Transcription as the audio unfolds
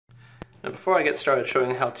Now before I get started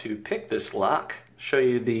showing how to pick this lock, show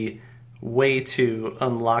you the way to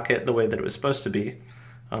unlock it the way that it was supposed to be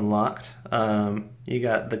unlocked. You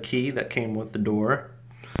got the key that came with the door.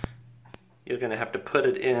 You're going to have to put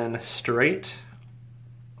it in straight.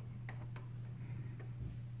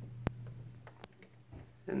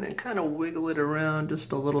 And then kind of wiggle it around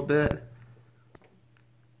just a little bit.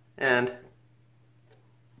 And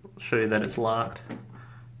I'll show you that it's locked.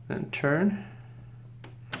 Then turn.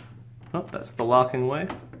 Oh, that's the locking way.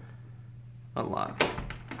 Unlock.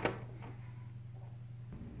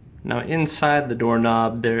 Now inside the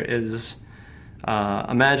doorknob there is,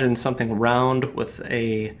 imagine something round with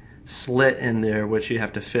a slit in there which you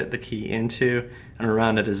have to fit the key into, and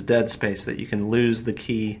around it is dead space that you can lose the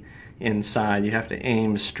key inside. You have to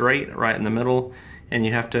aim straight right in the middle, and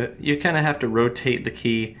you kind of have to rotate the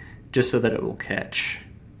key just so that it will catch.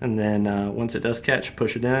 And then once it does catch,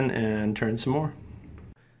 push it in and turn some more.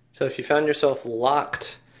 So if you found yourself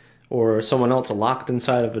locked or someone else locked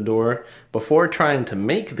inside of a door, before trying to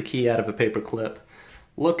make the key out of a paper clip,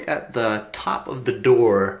 look at the top of the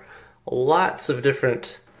door. Lots of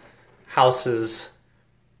different houses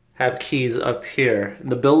have keys up here.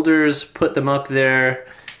 The builders put them up there.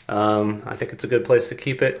 I think it's a good place to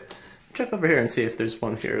keep it. Check over here and see if there's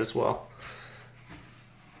one here as well.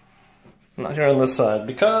 Not here on this side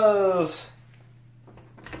because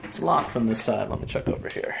it's locked from this side. Let me check over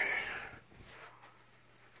here.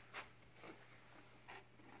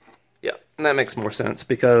 Yeah, and that makes more sense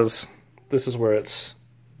because this is where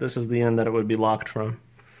this is the end that it would be locked from.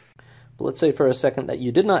 But let's say for a second that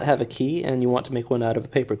you did not have a key and you want to make one out of a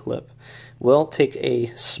paper clip. Well, take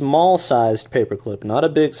a small sized paper clip, not a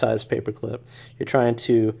big sized paper clip. You're trying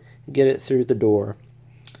to get it through the door.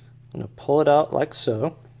 I'm going to pull it out like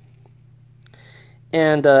so.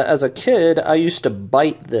 And as a kid, I used to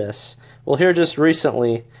bite this. Well, here just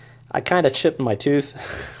recently, I kind of chipped my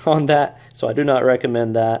tooth on that, so I do not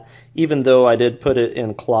recommend that, even though I did put it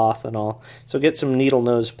in cloth and all. So get some needle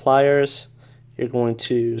nose pliers. You're going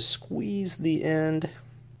to squeeze the end.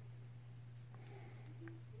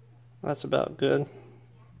 That's about good.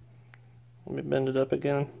 Let me bend it up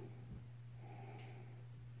again.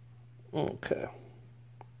 Okay.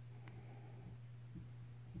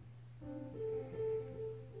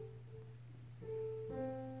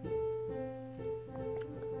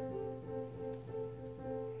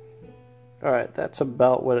 Alright, that's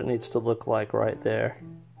about what it needs to look like right there.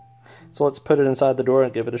 So let's put it inside the door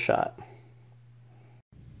and give it a shot.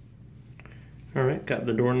 Alright, got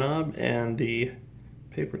the doorknob and the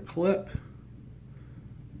paper clip.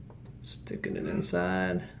 Sticking it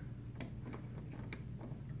inside.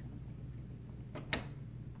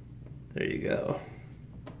 There you go.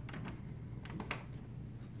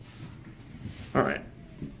 Alright,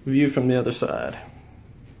 view from the other side.